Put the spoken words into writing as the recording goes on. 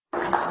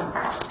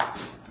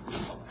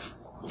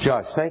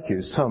Josh, thank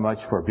you so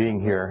much for being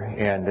here,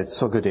 and it's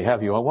so good to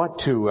have you. I want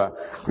to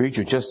read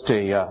you just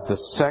the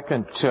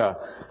second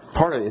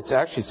part of it.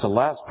 It's the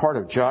last part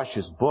of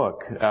Josh's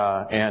book.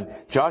 And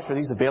Josh, are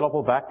these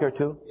available back there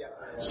too? Yeah.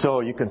 So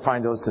you can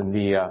find those in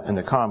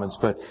the comments.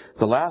 But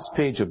the last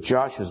page of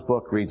Josh's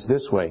book reads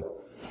this way.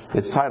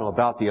 It's titled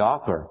About the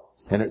Author,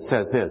 and it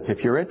says this: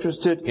 if you're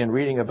interested in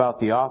reading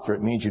about the author,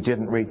 it means you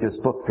didn't read this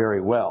book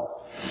very well.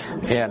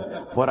 And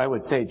what I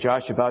would say,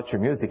 Josh, about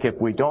your music, if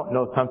we don't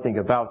know something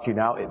about you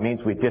now, it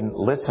means we didn't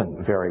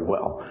listen very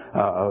well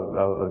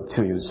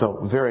to you.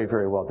 So very,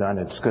 very well done.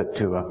 It's good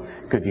to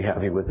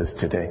have you with us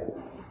today.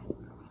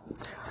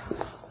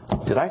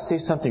 Did I say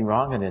something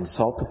wrong and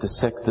insulted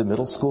the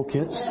middle school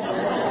kids?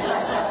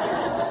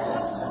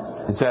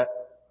 It's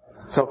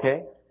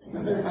okay?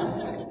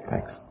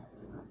 Thanks.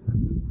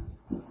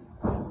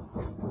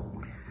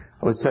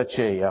 It was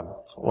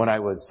when I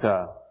was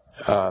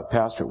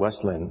pastor at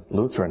Wesleyan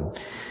Lutheran,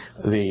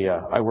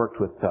 I worked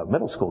with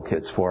middle school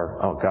kids for,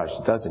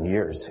 a dozen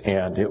years,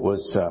 and it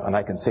was, and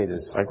I can say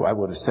this, I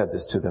would have said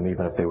this to them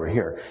even if they were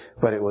here,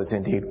 but it was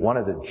indeed one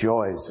of the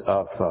joys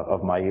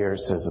of my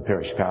years as a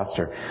parish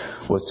pastor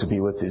was to be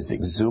with these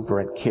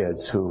exuberant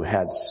kids who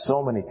had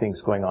so many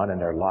things going on in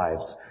their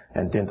lives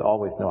and didn't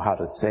always know how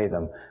to say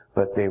them,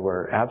 but they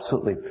were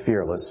absolutely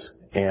fearless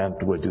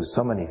and would do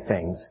so many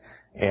things,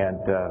 and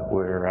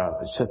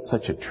it's just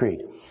such a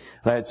treat.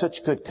 And I had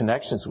such good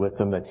connections with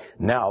them that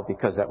now,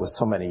 because that was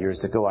so many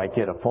years ago, I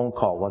get a phone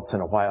call once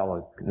in a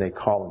while, and they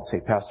call and say,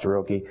 Pastor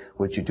Rogge,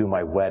 would you do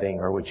my wedding,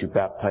 or would you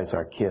baptize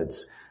our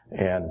kids?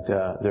 And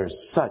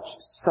there's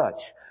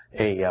such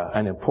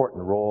an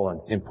important role and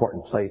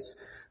important place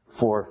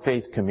for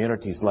faith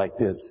communities like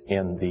this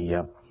in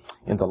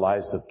the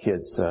lives of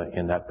kids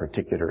in that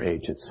particular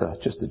age. It's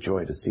just a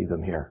joy to see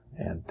them here,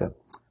 and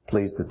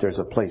pleased that there's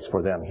a place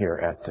for them here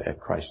at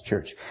Christ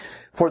Church.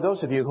 For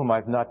those of you whom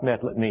I've not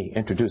met, let me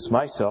introduce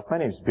myself. My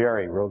name is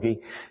Barry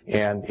Rogge,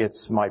 and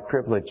it's my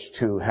privilege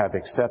to have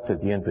accepted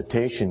the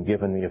invitation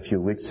given me a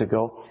few weeks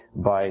ago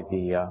by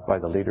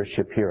the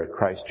leadership here at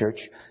Christ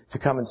Church to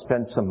come and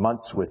spend some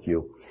months with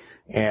you.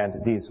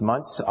 And these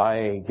months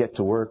I get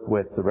to work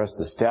with the rest of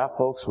the staff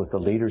folks, with the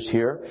leaders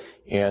here,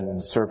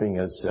 in serving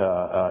as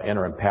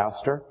interim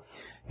pastor.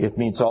 It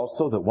means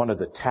also that one of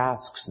the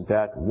tasks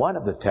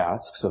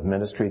of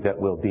ministry that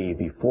will be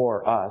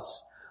before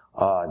us,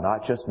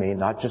 not just me,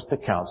 not just the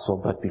council,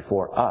 but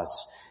before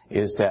us,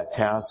 is that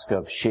task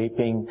of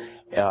shaping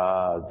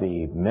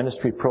the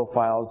ministry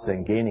profiles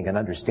and gaining an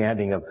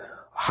understanding of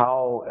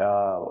how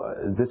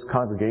this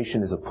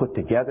congregation is put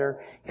together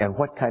and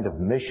what kind of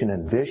mission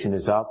and vision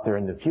is out there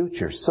in the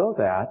future, so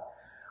that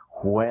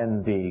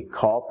when the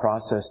call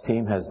process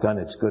team has done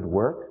its good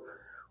work,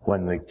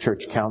 when the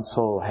church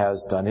council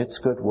has done its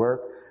good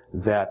work,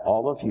 that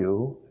all of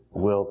you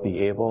will be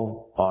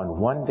able on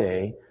one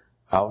day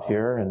out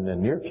here in the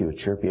near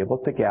future be able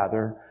to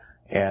gather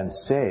and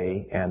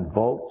say and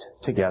vote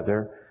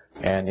together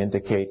and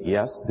indicate,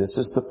 yes, this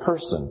is the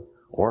person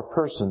or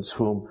persons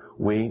whom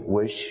we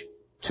wish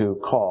to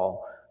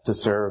call to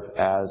serve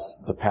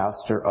as the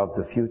pastor of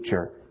the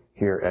future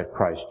here at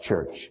Christ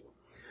Church.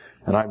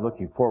 And I'm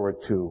looking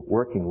forward to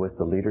working with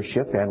the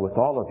leadership and with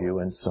all of you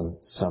in some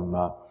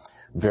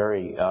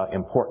very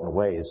important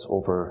ways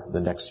over the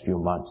next few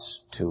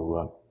months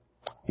to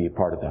be a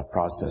part of that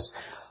process.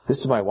 This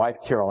is my wife,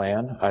 Carol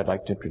Ann. I'd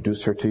like to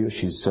introduce her to you.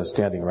 She's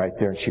standing right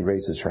there, and she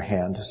raises her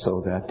hand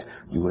so that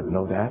you would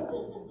know that.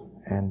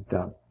 And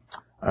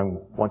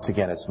once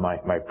again, it's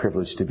my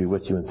privilege to be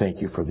with you, and thank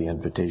you for the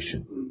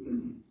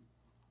invitation.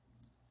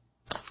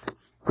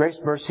 Grace,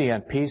 mercy,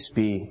 and peace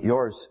be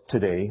yours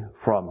today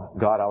from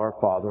God our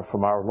Father,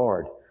 from our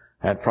Lord,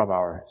 and from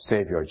our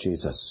Savior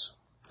Jesus.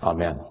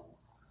 Amen.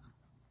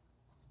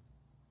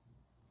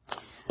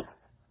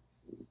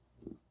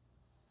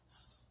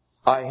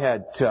 I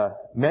had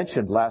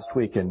mentioned last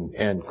week,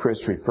 and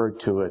Chris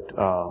referred to it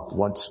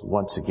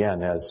once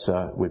again as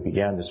we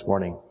began this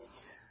morning,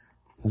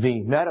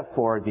 the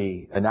metaphor,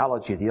 the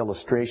analogy, the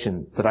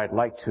illustration that I'd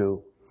like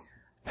to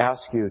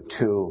ask you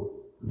to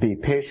be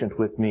patient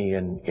with me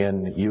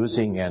in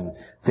using and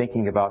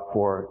thinking about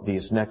for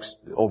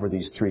over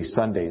these 3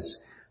 Sundays,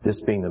 this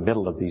being the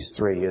middle of these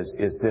 3,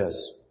 is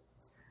this.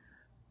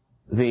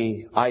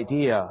 The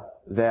idea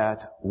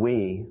that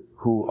we,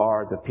 who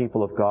are the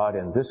people of God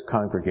in this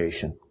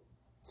congregation,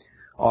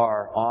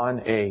 are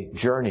on a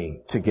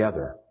journey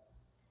together.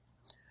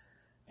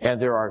 And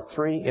there are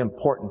 3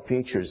 important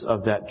features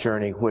of that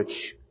journey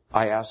which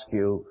I ask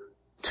you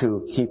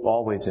to keep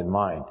always in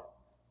mind.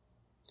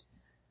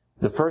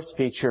 The first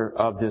feature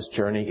of this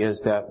journey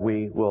is that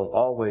we will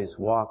always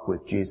walk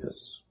with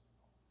Jesus.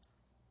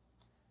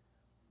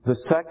 The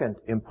second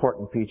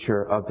important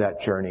feature of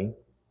that journey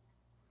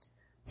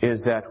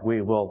is that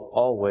we will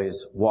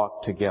always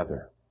walk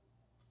together.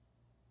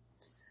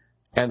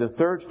 And the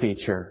third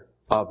feature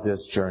of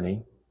this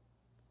journey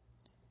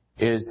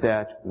is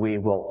that we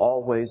will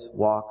always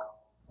walk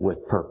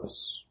with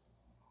purpose.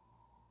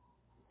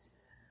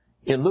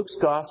 In Luke's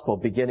Gospel,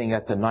 beginning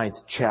at the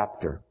 9th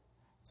chapter,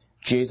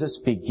 Jesus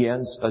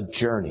begins a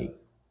journey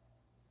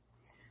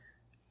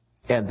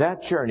And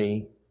that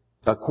journey,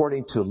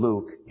 according to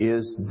Luke,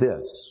 is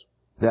this,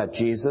 that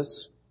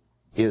Jesus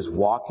is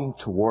walking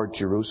toward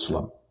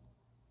Jerusalem.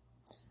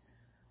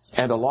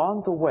 And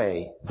along the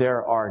way,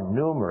 there are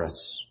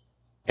numerous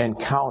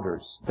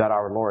encounters that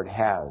our Lord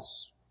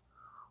has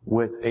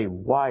with a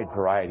wide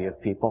variety of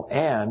people,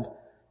 and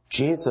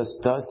Jesus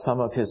does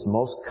some of his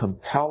most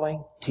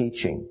compelling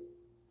teaching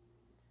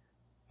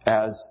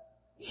as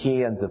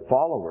he and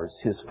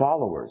his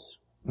followers,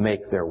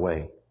 make their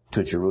way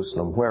to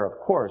Jerusalem, where, of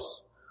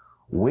course,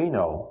 we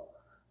know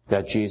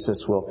that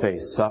Jesus will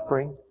face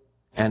suffering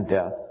and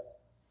death,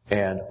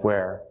 and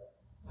where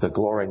the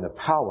glory and the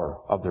power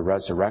of the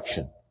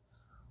resurrection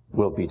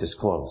will be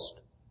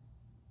disclosed.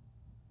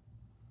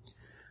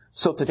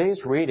 So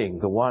today's reading,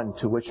 the one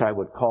to which I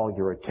would call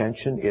your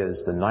attention,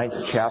 is the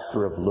 9th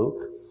chapter of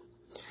Luke.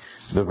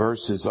 The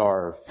verses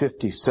are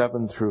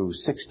 57 through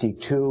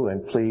 62,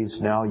 and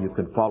please, now you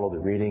can follow the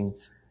reading,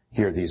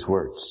 hear these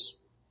words.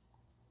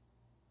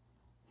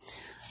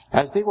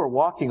 As they were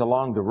walking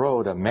along the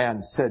road, a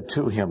man said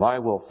to him, "I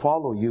will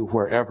follow you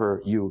wherever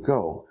you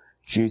go."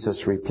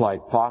 Jesus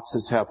replied,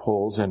 "Foxes have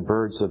holes and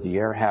birds of the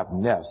air have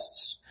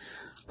nests,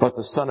 but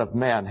the Son of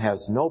Man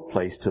has no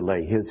place to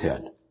lay his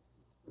head."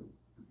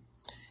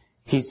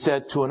 He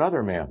said to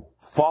another man,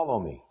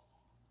 "Follow me."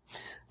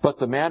 But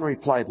the man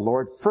replied,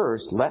 "Lord,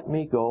 first let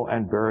me go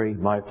and bury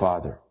my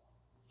father."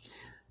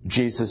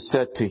 Jesus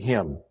said to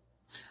him,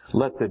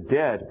 "Let the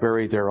dead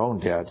bury their own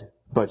dead,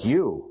 but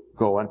you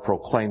go and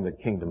proclaim the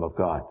kingdom of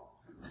God."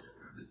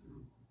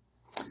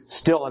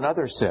 Still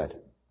another said,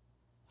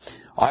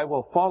 "I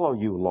will follow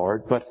you,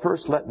 Lord, but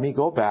first let me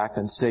go back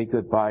and say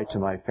goodbye to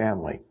my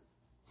family."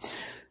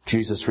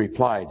 Jesus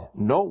replied,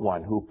 "No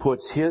one who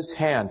puts his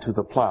hand to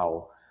the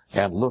plow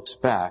and looks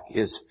back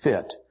is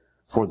fit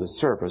for the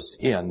service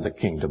in the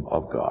kingdom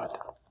of God."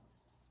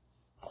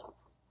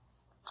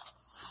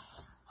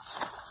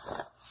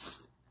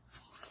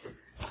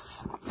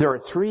 There are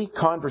 3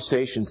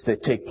 conversations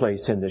that take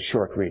place in this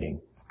short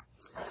reading.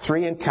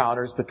 3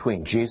 encounters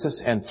between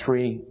Jesus and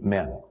 3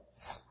 men.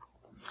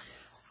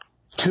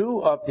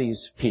 2 of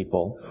these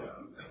people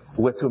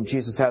with whom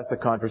Jesus has the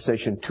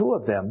conversation, 2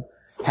 of them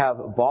have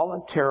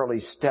voluntarily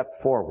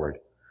stepped forward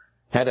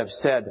and have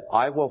said,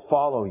 "I will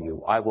follow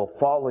you. I will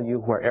follow you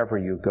wherever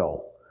you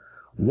go."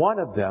 One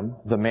of them,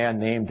 the man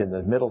named in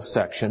the middle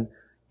section,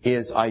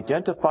 is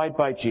identified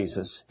by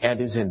Jesus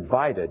and is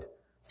invited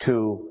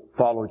to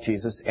follow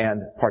Jesus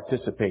and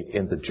participate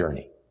in the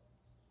journey.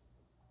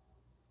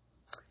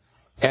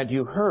 And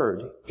you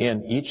heard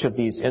in each of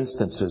these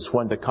instances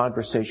when the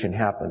conversation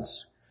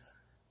happens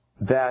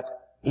that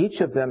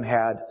each of them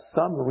had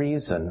some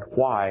reason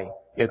why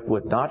it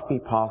would not be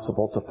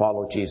possible to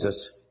follow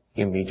Jesus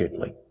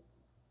immediately.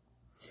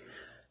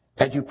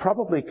 And you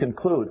probably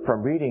conclude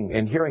from reading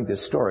and hearing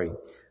this story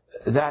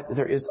that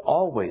there is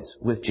always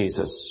with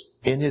Jesus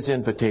in his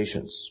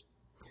invitations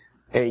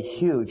a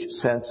huge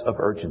sense of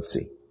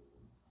urgency.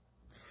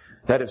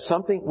 That if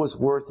something was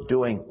worth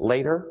doing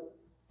later,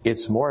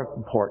 it's more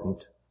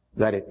important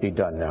that it be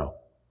done now.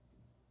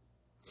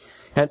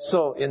 And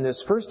so in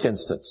this first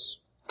instance,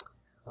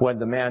 when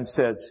the man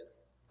says,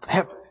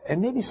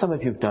 and maybe some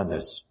of you have done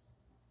this,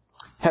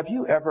 have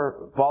you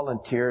ever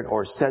volunteered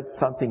or said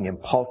something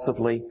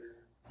impulsively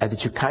and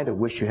that you kind of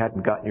wish you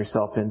hadn't gotten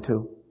yourself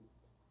into?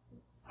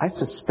 I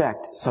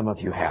suspect some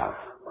of you have.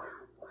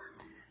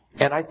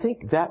 And I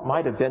think that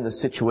might have been the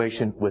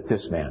situation with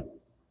this man.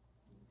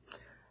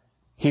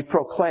 He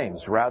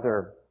proclaims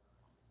rather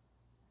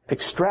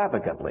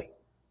extravagantly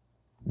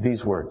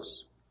these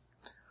words,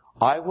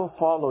 "I will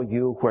follow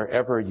you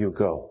wherever you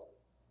go."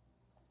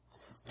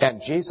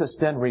 And Jesus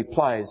then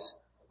replies,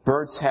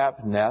 "Birds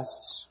have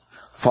nests,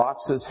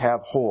 foxes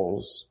have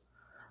holes,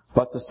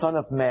 but the Son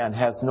of Man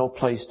has no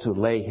place to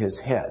lay his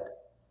head."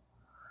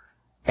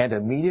 And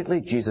immediately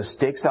Jesus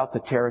stakes out the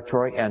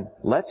territory and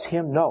lets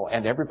him know,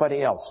 and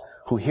everybody else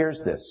who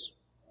hears this,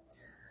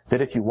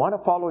 that if you want to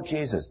follow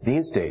Jesus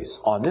these days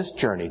on this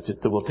journey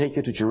that will take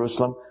you to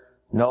Jerusalem,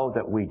 know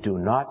that we do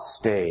not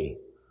stay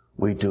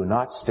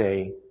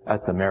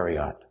at the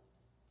Marriott.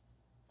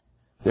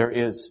 There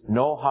is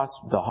no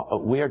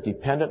we are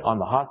dependent on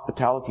the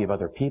hospitality of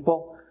other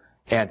people,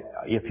 and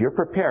if you're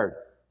prepared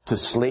to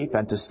sleep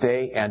and to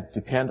stay and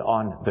depend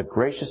on the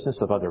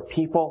graciousness of other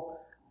people,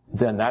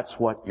 then that's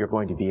what you're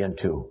going to be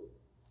into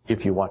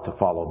if you want to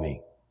follow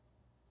me.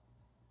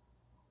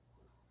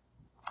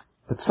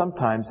 But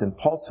sometimes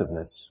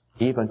impulsiveness,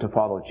 even to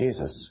follow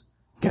Jesus,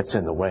 gets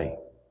in the way.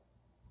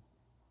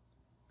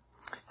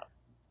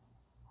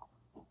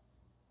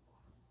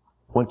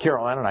 When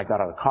Carol Ann and I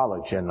got out of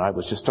college and I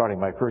was just starting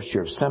my first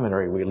year of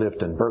seminary, we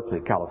lived in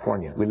Berkeley,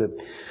 California. We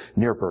lived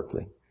near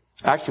Berkeley.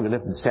 Actually, we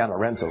lived in San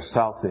Lorenzo,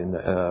 south in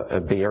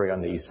the Bay Area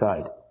on the east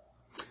side.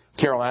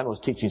 Carol Ann was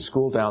teaching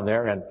school down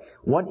there, and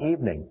one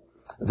evening,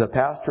 the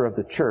pastor of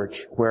the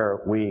church where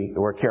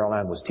Carol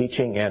Ann was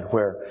teaching and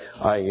where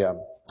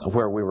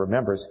we were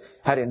members,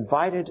 had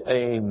invited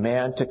a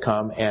man to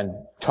come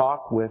and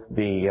talk with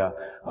the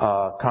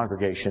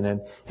congregation,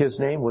 and his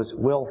name was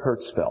Will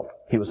Hertzfeld.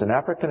 He was an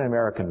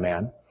African-American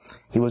man,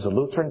 He was a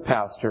Lutheran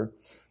pastor,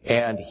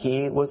 and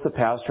he was the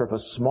pastor of a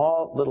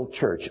small little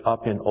church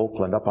up in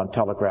Oakland, up on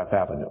Telegraph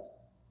Avenue.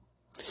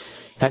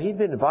 And he'd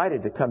been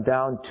invited to come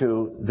down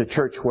to the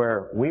church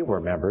where we were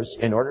members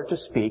in order to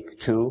speak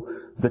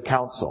to the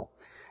council.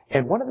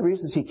 And one of the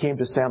reasons he came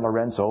to San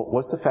Lorenzo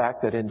was the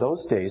fact that in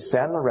those days,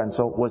 San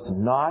Lorenzo was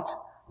not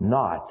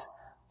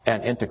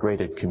an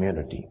integrated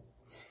community.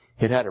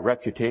 It had a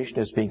reputation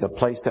as being a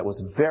place that was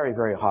very,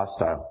 very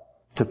hostile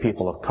to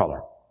people of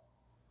color.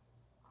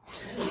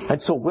 And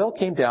so Will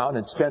came down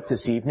and spent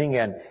this evening,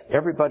 and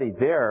everybody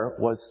there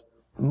was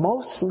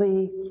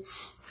mostly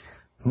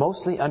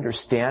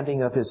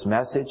understanding of his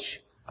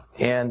message,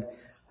 and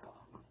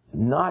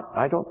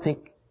I don't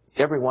think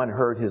everyone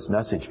heard his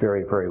message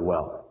very, very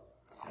well.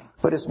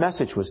 But his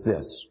message was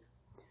this,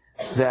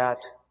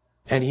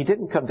 and he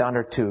didn't come down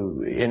there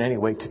in any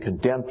way to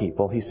condemn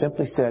people. He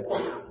simply said,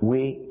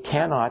 we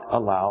cannot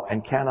allow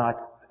and cannot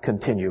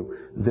continue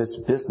this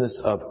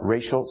business of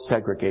racial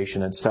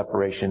segregation and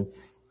separation,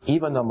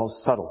 even the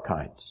most subtle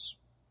kinds.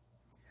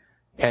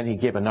 And he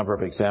gave a number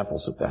of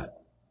examples of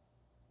that.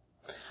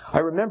 I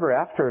remember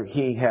after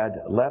he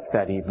had left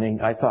that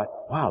evening, I thought,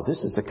 wow,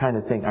 this is the kind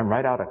of thing, I'm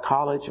right out of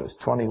college, I was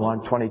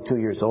 21, 22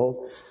 years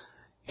old,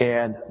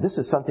 and this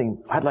is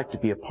something I'd like to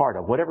be a part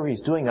of. Whatever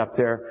he's doing up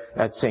there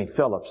at St.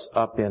 Philip's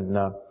up in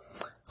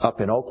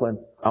Oakland,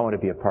 I want to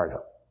be a part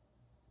of.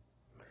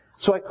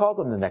 So I called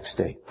him the next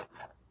day,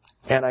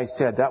 and I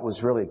said, that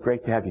was really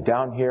great to have you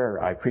down here,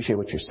 I appreciate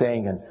what you're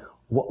saying, and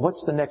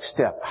what's the next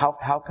step?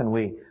 How can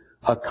we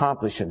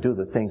accomplish and do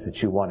the things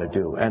that you want to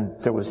do?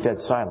 And there was dead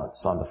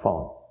silence on the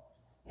phone.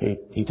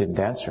 He didn't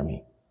answer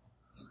me.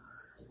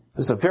 He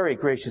was a very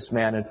gracious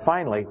man, and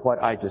finally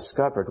what I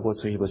discovered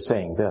was he was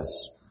saying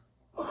this.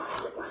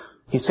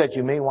 He said,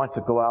 you may want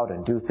to go out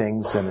and do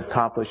things and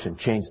accomplish and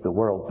change the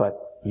world, but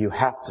you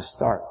have to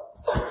start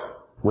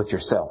with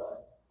yourself.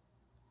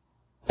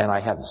 And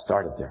I hadn't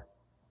started there.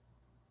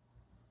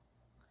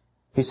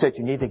 He said,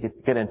 you need to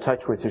get in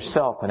touch with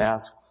yourself and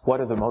ask,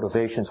 what are the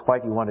motivations? Why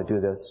do you want to do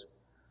this?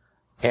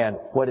 And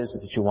what is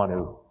it that you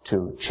want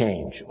to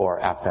change or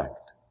affect?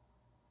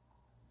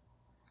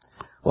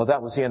 Well,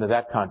 that was the end of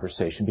that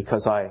conversation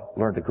because I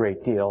learned a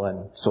great deal,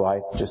 and so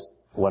I just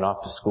went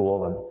off to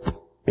school and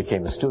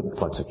became a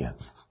student once again.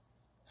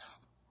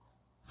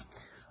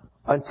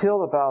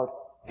 Until about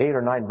 8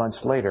 or 9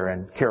 months later,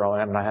 and Carol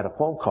Ann and I had a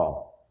phone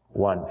call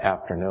one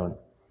afternoon.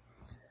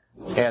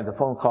 And the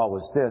phone call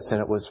was this, and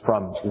it was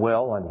from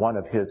Will and one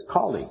of his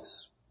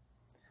colleagues.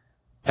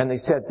 And they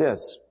said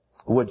this,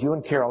 would you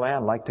and Carol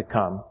Ann like to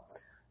come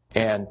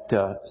and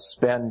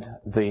spend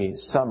the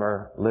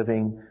summer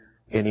living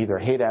in either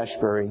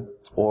Haight-Ashbury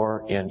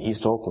or in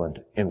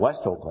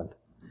West Oakland,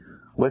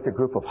 with a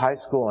group of high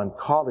school and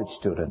college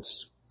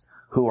students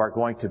who are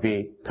going to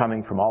be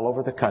coming from all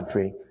over the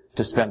country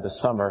to spend the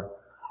summer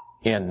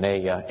in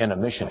a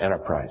mission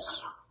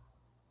enterprise.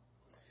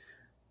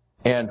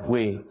 And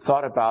we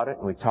thought about it,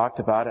 and we talked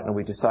about it, and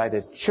we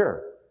decided,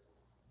 sure.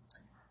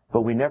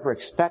 But we never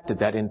expected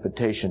that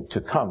invitation to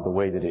come the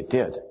way that it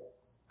did.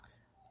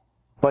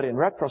 But in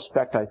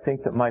retrospect, I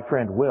think that my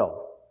friend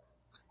Will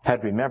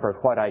had remembered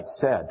what I'd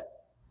said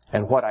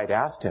and what I'd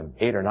asked him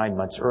 8 or 9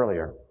 months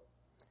earlier,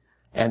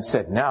 and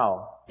said,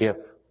 now, if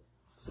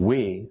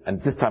we, and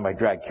this time I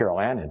dragged Carol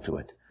Ann into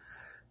it,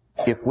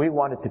 if we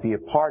wanted to be a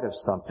part of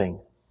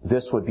something,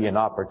 this would be an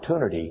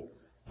opportunity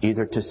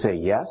either to say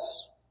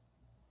yes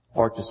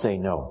or to say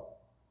no.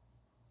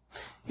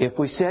 If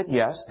we said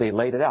yes, they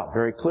laid it out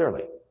very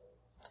clearly.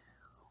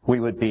 We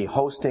would be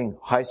hosting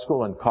high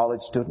school and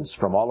college students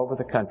from all over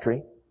the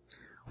country.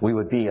 We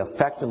would be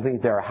effectively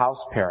their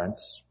house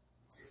parents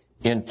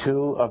in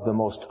 2 of the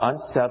most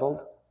unsettled,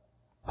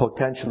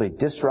 potentially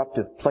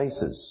disruptive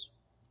places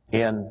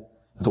in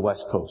the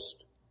West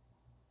Coast.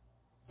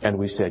 And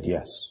we said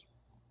yes.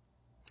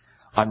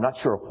 I'm not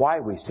sure why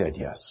we said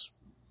yes,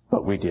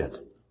 but we did.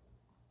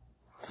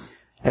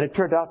 And it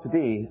turned out to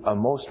be a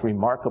most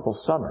remarkable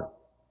summer.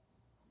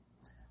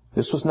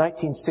 This was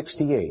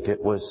 1968.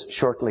 It was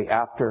shortly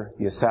after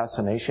the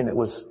assassination. It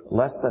was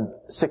less than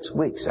 6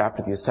 weeks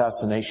after the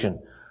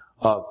assassination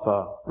of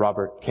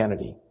Robert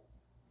Kennedy.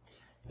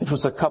 It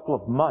was a couple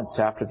of months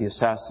after the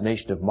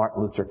assassination of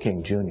Martin Luther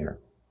King Jr.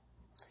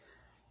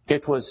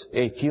 It was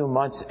a few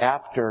months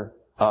after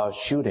a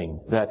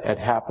shooting that had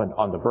happened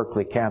on the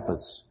Berkeley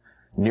campus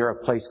near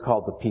a place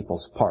called the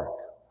People's Park.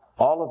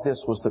 All of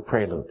this was the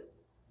prelude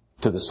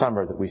to the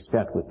summer that we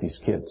spent with these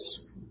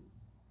kids.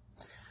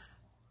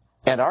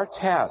 And our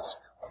task,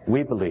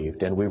 we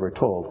believed and we were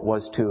told,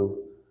 was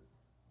to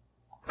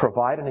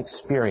provide an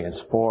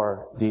experience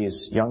for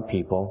these young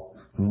people,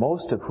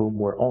 most of whom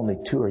were only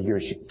 2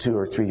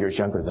 or 3 years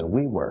younger than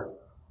we were,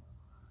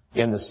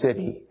 in the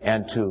city,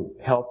 and to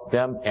help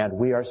them and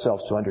we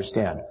ourselves to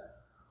understand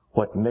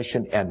what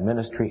mission and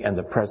ministry and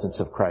the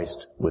presence of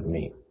Christ would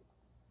mean.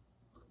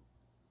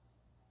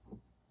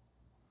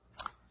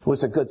 It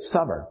was a good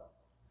summer.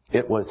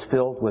 It was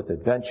filled with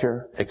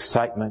adventure,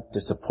 excitement,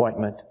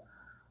 disappointment,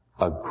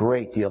 a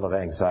great deal of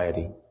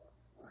anxiety.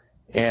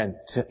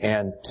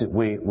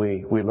 we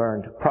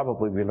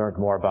learned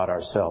more about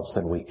ourselves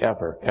than we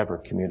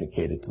ever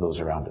communicated to those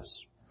around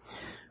us.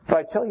 But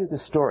I tell you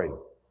this story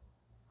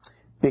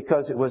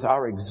because it was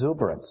our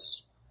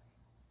exuberance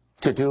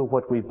to do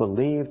what we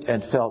believed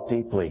and felt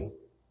deeply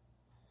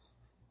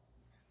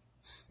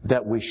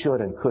that we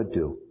should and could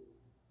do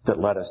that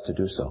led us to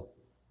do so.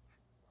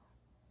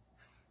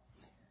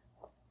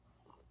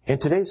 In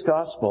today's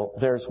gospel,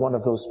 there's one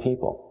of those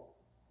people.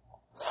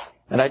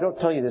 And I don't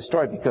tell you this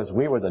story because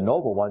we were the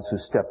noble ones who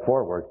stepped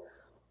forward.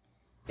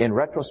 In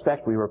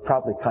retrospect, we were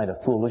probably kind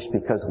of foolish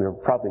because we were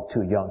probably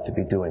too young to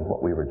be doing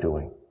what we were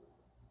doing.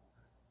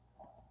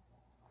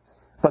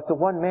 But the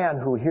one man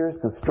who hears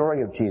the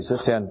story of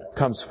Jesus and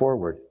comes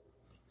forward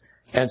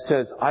and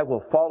says, I will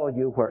follow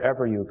you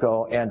wherever you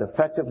go, and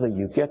effectively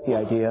you get the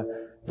idea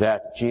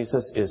that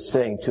Jesus is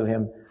saying to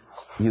him,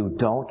 you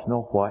don't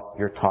know what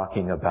you're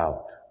talking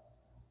about.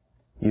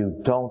 You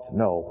don't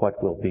know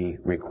what will be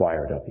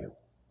required of you.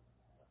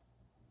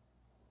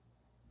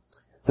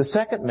 The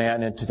second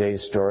man in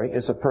today's story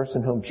is a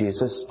person whom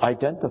Jesus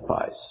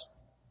identifies.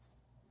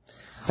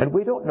 And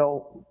we don't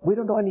know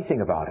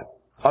anything about him,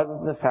 other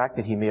than the fact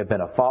that he may have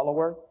been a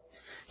follower.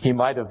 He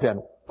might have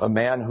been a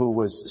man who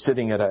was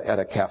sitting at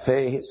a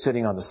cafe,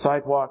 sitting on the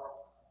sidewalk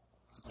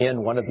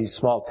in one of these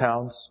small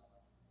towns.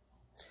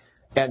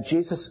 And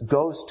Jesus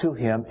goes to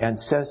him and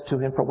says to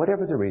him, for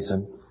whatever the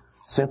reason,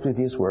 simply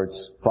these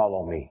words,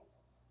 follow me.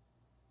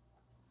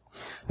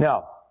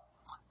 Now,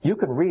 you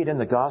can read in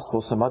the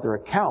Gospel some other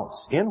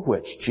accounts in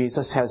which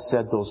Jesus has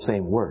said those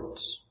same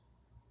words.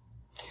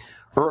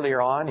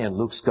 Earlier on in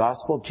Luke's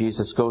Gospel,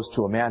 Jesus goes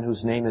to a man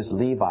whose name is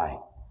Levi.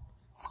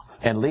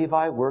 And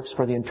Levi works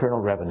for the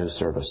Internal Revenue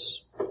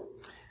Service.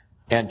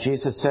 And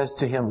Jesus says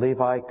to him,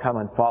 Levi, come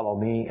and follow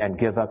me and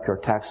give up your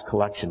tax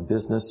collection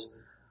business.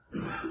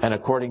 And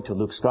according to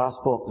Luke's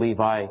Gospel,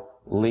 Levi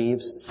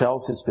leaves,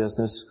 sells his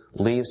business,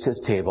 leaves his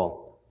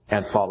table,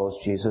 and follows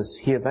Jesus.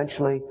 He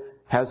eventually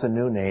has a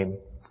new name.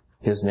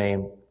 His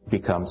name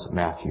becomes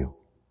Matthew.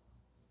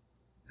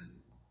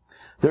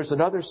 There's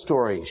another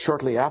story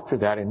shortly after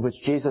that in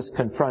which Jesus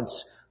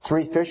confronts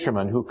three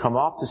fishermen who come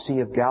off the Sea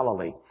of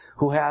Galilee,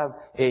 who have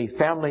a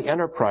family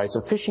enterprise,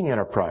 a fishing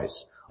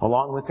enterprise,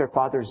 along with their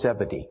father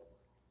Zebedee.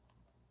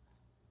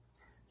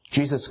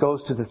 Jesus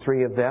goes to the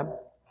three of them,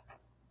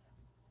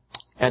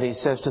 and he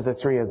says to the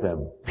three of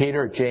them,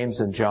 Peter,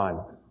 James, and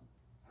John,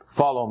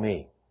 follow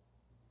me.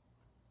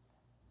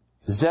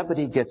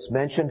 Zebedee gets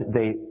mentioned.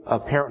 They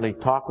apparently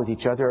talk with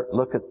each other,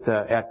 look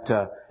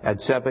at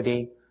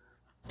Zebedee,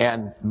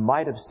 and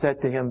might have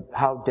said to him,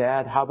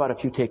 Dad, how about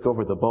if you take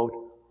over the boat?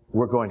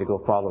 We're going to go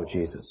follow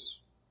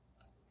Jesus.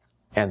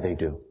 And they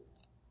do.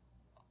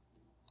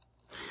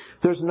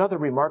 There's another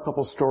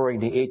remarkable story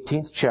in the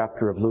 18th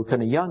chapter of Luke,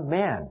 and a young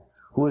man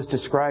who is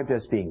described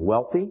as being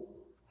wealthy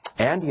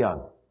and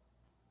young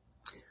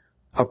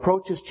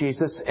approaches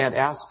Jesus and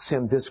asks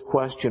him this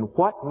question,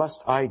 what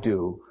must I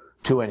do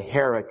to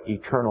inherit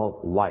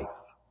eternal life?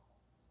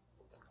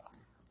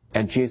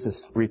 And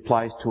Jesus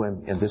replies to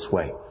him in this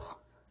way,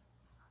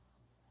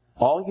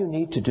 all you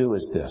need to do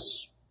is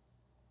this,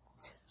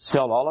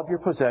 sell all of your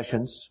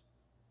possessions,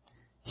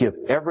 give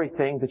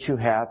everything that you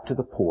have to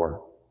the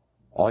poor,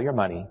 all your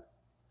money,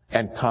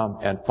 and come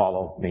and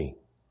follow me.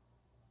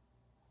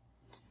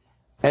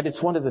 And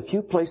it's one of the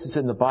few places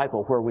in the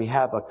Bible where we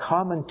have a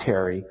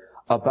commentary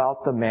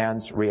about the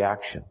man's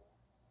reaction.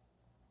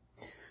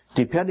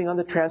 Depending on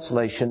the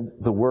translation,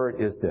 the word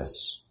is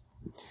this.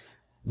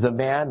 The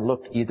man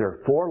looked either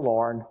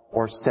forlorn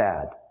or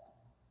sad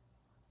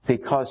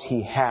because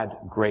he had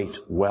great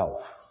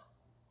wealth.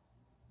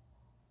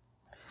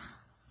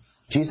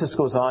 Jesus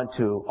goes on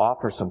to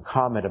offer some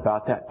comment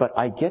about that, but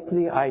I get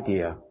the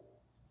idea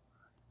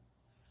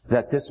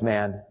that this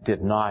man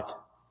did not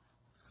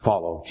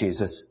follow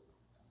Jesus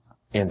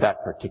in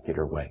that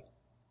particular way.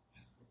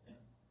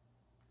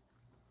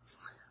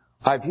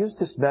 I've used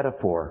this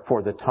metaphor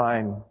for the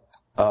time,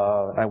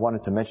 I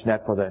wanted to mention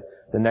that for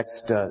the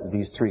next,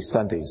 these 3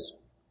 Sundays,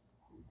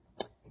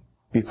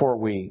 before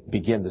we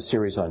begin the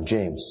series on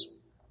James,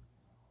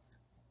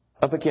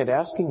 of again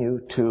asking you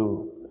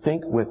to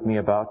think with me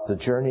about the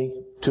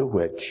journey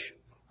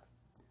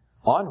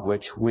on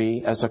which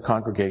we as a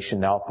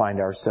congregation now find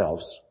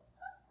ourselves,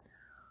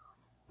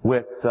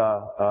 with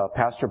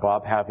Pastor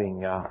Bob having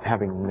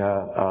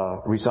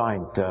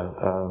resigned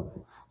a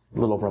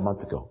little over a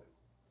month ago.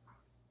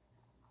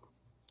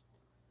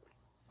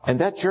 And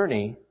that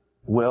journey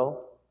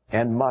will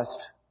and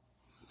must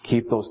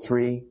keep those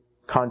 3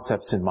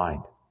 concepts in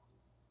mind.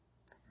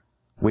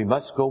 We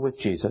must go with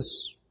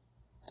Jesus,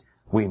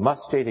 we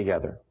must stay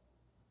together,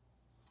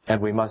 and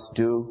we must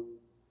do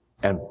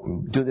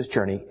this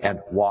journey and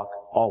walk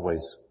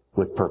always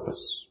with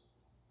purpose.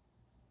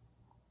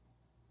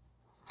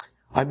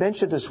 I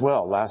mentioned as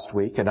well last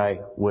week, and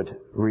I would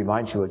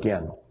remind you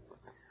again,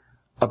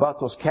 about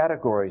those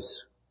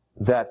categories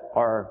that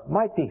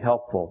might be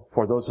helpful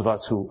for those of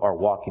us who are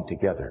walking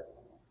together.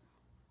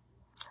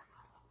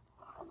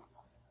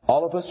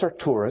 All of us are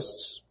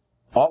tourists.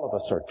 All of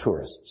us are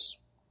tourists.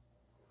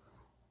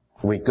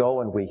 We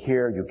go and we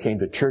hear, you came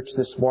to church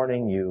this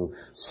morning, you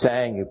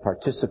sang, you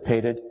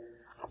participated,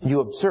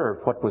 you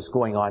observed what was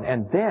going on,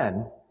 and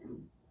then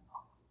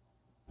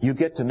you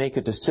get to make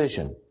a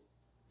decision.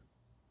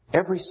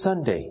 Every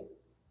Sunday,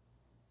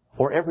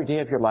 or every day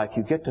of your life,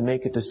 you get to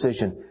make a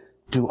decision.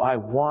 Do I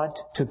want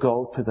to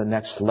go to the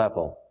next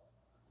level?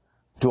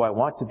 Do I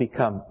want to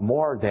become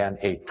more than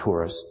a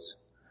tourist,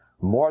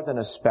 more than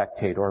a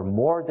spectator,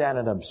 more than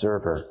an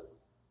observer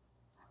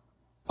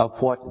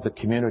of what the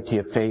community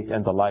of faith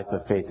and the life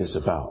of faith is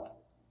about?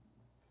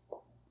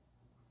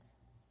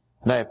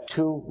 And I have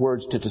two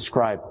words to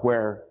describe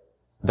where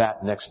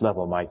that next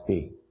level might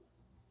be.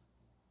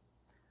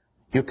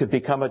 You could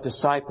become a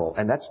disciple,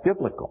 and that's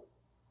biblical.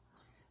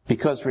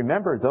 Because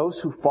remember, those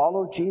who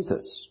followed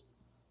Jesus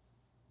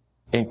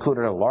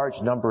included a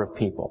large number of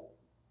people.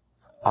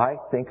 I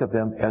think of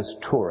them as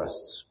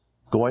tourists,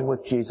 going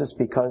with Jesus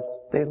because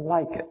they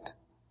like it.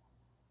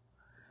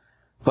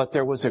 But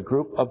there was a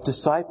group of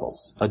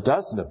disciples, a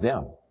dozen of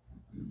them,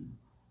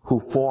 who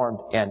formed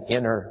an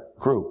inner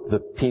group, the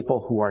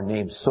people who are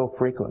named so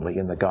frequently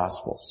in the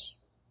Gospels.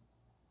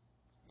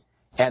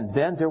 And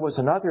then there was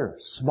another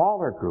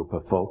smaller group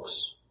of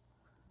folks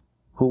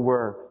who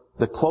were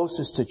the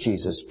closest to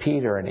Jesus,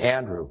 Peter and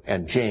Andrew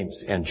and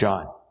James and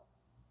John,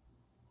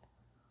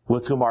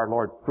 with whom our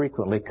Lord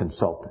frequently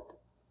consulted.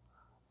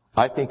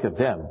 I think of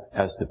them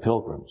as the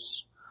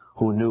pilgrims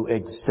who knew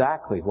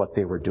exactly what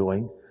they were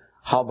doing,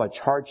 how much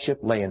hardship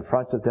lay in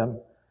front of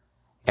them,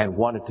 and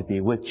wanted to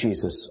be with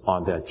Jesus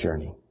on that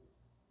journey.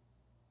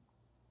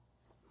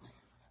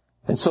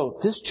 And so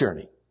this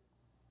journey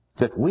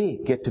that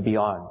we get to be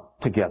on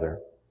together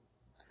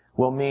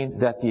will mean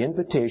that the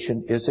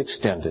invitation is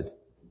extended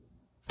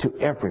to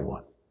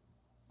everyone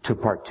to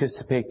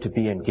participate, to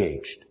be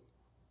engaged.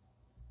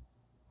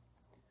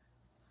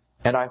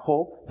 And I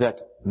hope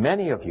that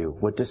many of you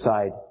would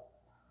decide,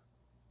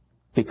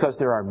 because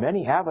there are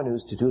many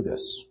avenues to do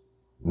this,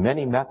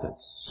 many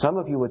methods, some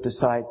of you would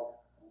decide,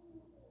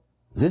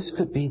 this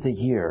could be the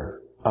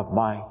year of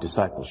my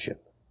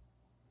discipleship,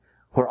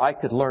 where I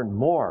could learn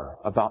more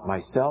about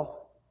myself,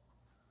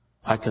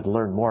 I could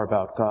learn more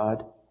about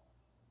God,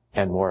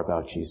 and more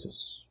about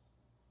Jesus.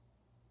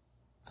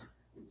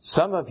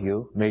 Some of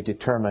you may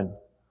determine,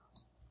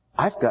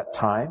 I've got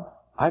time,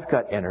 I've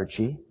got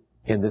energy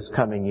in this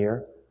coming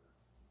year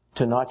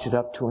to notch it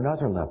up to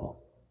another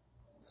level.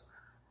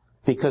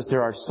 Because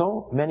there are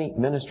so many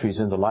ministries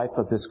in the life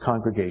of this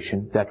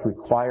congregation that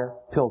require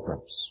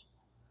pilgrims.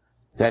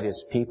 That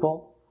is,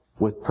 people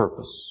with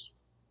purpose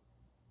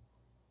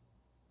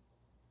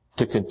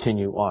to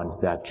continue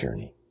on that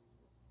journey.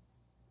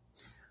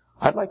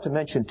 I'd like to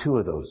mention two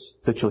of those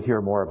that you'll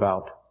hear more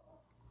about,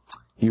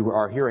 you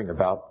are hearing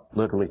about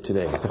literally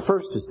today. The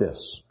first is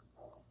this.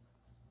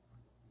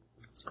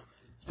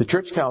 The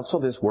Church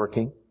Council is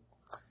working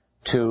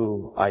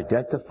to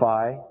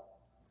identify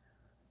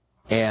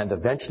and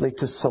eventually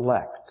to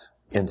select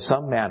in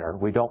some manner,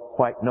 we don't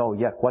quite know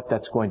yet what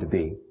that's going to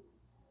be,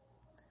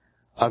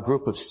 a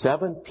group of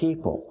 7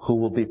 people who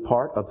will be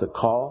part of the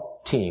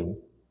call team,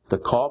 the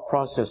call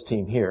process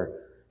team here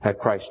at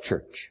Christ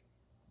Church.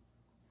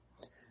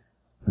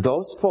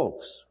 Those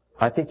folks,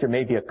 I think there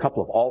may be a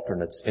couple of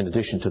alternates in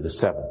addition to the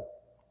 7.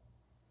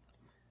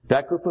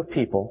 That group of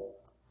people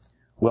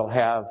will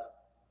have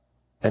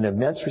an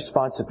immense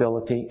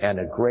responsibility and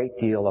a great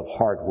deal of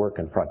hard work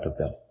in front of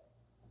them.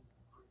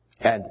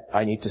 And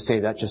I need to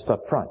say that just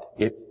up front.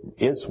 It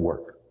is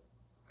work.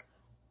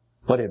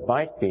 But it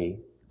might be,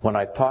 when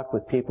I've talked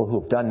with people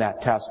who've done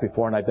that task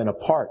before, and I've been a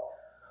part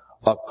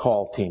of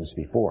call teams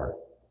before,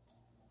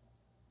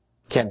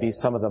 can be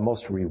some of the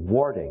most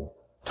rewarding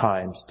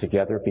times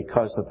together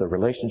because of the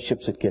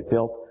relationships that get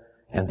built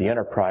and the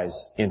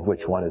enterprise in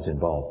which one is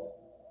involved.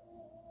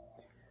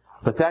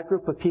 But that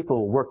group of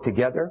people will work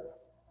together,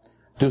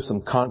 do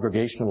some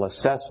congregational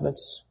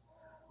assessments,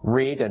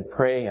 read and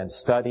pray and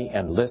study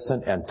and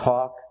listen and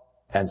talk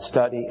and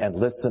study and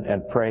listen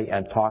and pray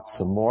and talk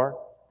some more,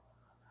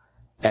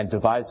 and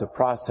devise a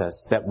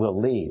process that will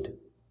lead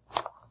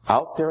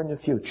out there in the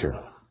future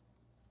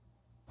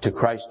to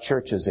Christ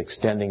Church's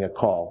extending a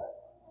call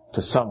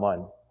to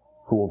someone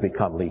who will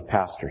become lead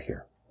pastor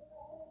here.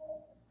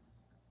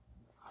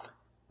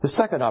 The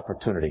second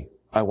opportunity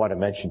I want to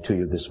mention to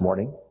you this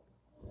morning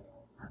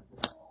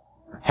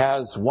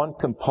has one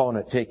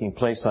component taking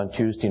place on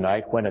Tuesday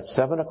night when at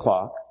 7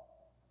 o'clock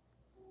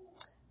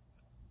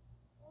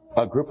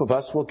a group of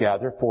us will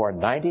gather for a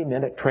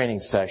 90-minute training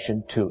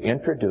session to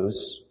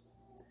introduce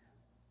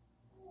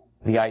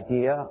the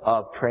idea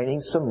of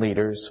training some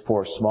leaders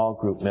for small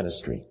group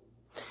ministry.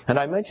 And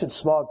I mentioned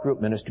small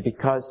group ministry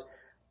because,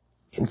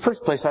 in the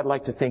first place, I'd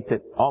like to think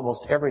that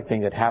almost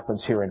everything that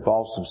happens here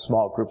involves some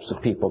small groups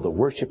of people. The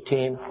worship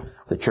team,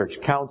 the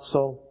church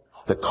council,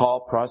 the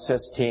call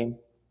process team.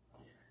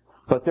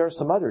 But there are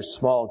some other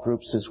small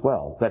groups as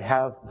well that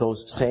have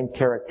those same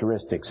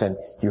characteristics, and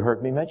you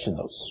heard me mention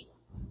those.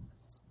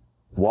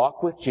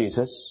 Walk with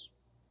Jesus,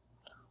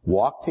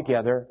 walk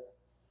together,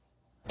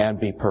 and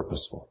be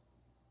purposeful.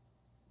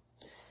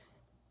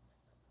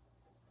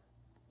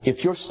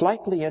 if you're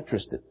slightly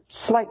interested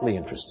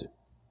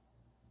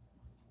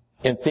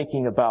in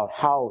thinking about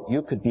how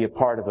you could be a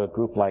part of a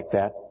group like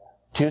that,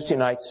 Tuesday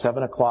night,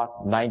 7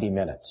 o'clock, 90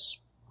 minutes.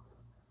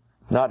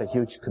 Not a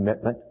huge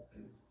commitment.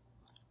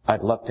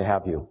 I'd love to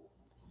have you.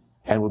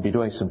 And we'll be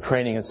doing some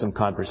training and some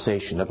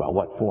conversation about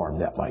what form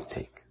that might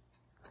take.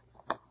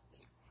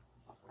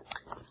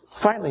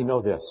 Finally,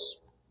 know this.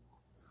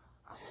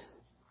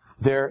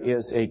 There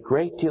is a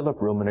great deal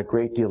of room and a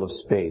great deal of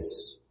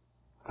space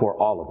for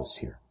all of us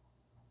here.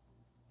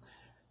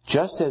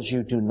 Just as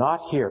you do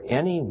not hear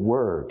any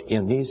word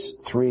in these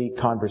three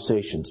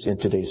conversations in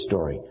today's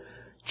story,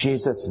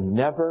 Jesus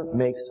never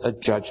makes a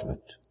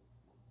judgment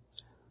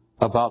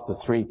about the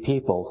three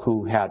people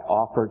who had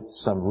offered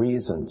some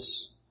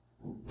reasons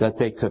that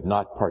they could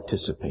not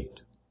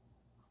participate.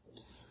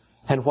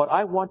 And what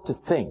I want to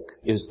think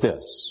is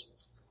this,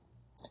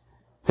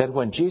 that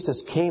when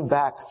Jesus came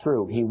back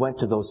through, he went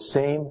to those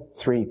same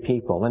three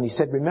people and he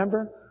said,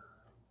 remember,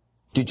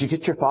 did you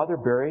get your father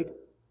buried?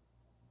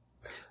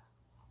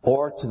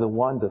 Or to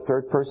the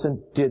third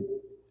person,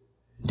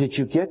 did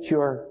you get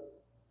your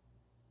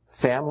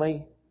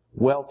family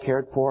well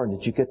cared for and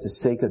did you get to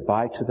say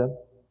goodbye to them?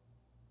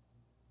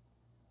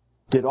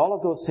 Did all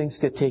of those things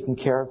get taken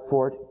care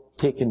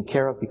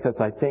of because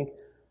I think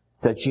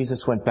that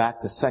Jesus went back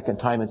the second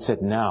time and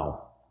said,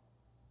 now,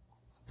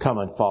 come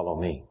and follow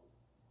me.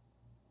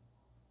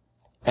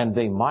 And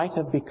they might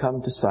have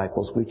become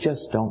disciples. We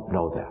just don't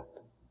know that.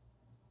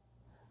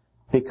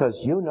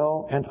 Because you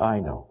know and I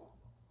know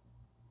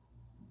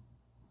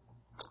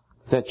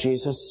that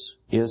Jesus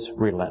is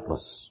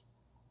relentless.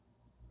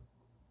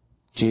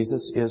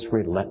 Jesus is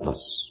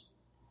relentless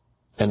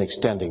in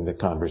extending the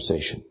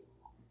conversation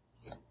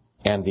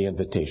and the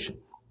invitation.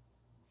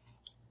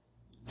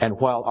 And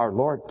while our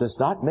Lord does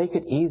not make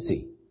it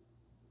easy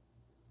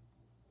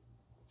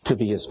to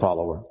be his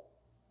follower,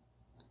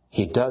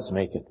 he does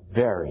make it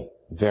very,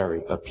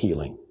 very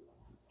appealing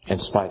in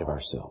spite of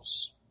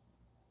ourselves.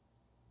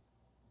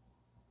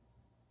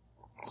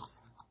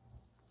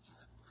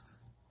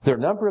 There are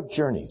a number of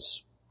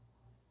journeys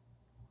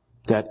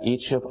that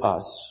each of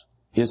us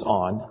is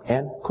on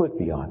and could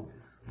be on.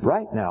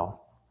 Right now,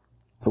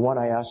 the one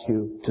I ask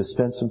you to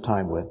spend some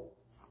time with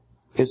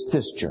is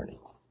this journey.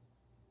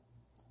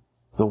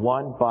 The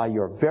one by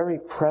your very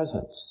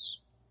presence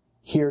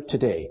here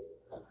today,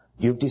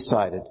 you've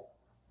decided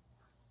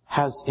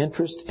has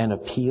interest and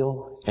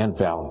appeal and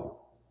value.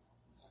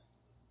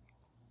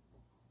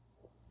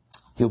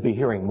 You'll be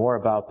hearing more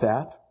about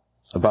that,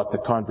 about the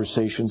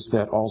conversations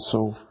that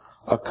also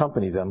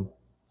accompany them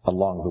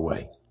along the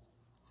way.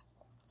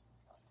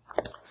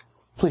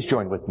 Please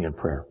join with me in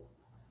prayer.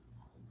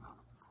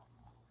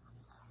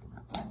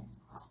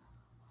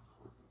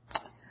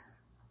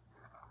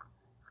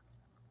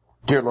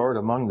 Dear Lord,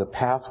 among the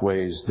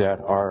pathways that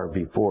are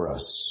before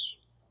us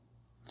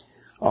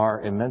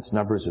are immense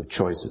numbers of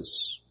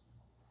choices.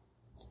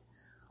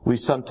 We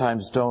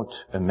sometimes don't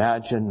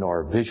imagine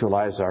or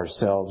visualize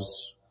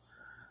ourselves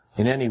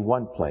in any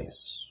one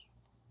place.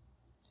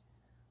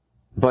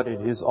 But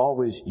it is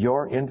always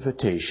your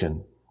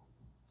invitation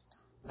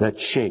that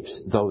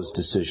shapes those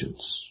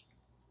decisions.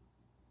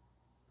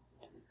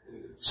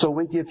 So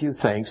we give you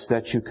thanks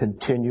that you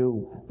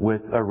continue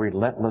with a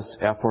relentless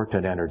effort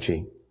and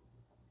energy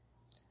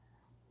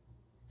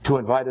to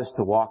invite us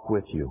to walk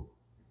with you.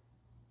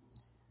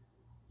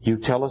 You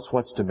tell us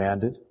what's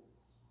demanded.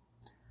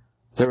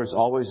 There is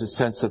always a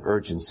sense of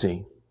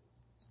urgency,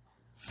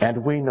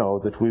 and we know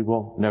that we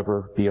will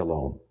never be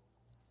alone.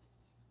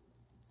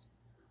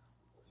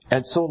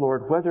 And so,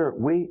 Lord, whether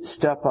we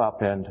step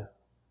up and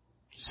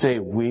say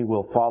we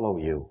will follow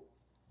you,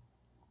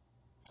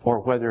 or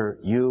whether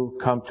you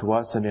come to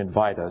us and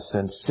invite us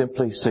and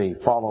simply say,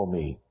 follow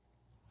me,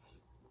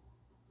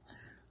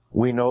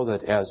 we know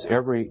that as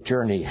every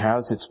journey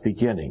has its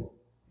beginning,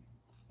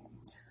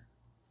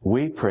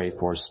 we pray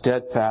for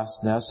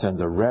steadfastness and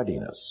the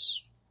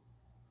readiness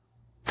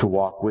to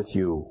walk with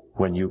you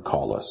when you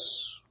call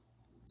us.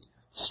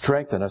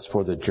 Strengthen us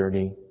for the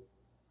journey.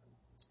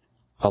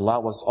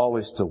 Allow us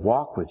always to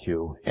walk with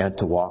you and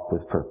to walk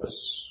with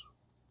purpose.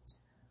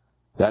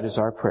 That is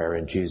our prayer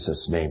in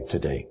Jesus' name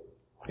today.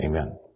 Amen.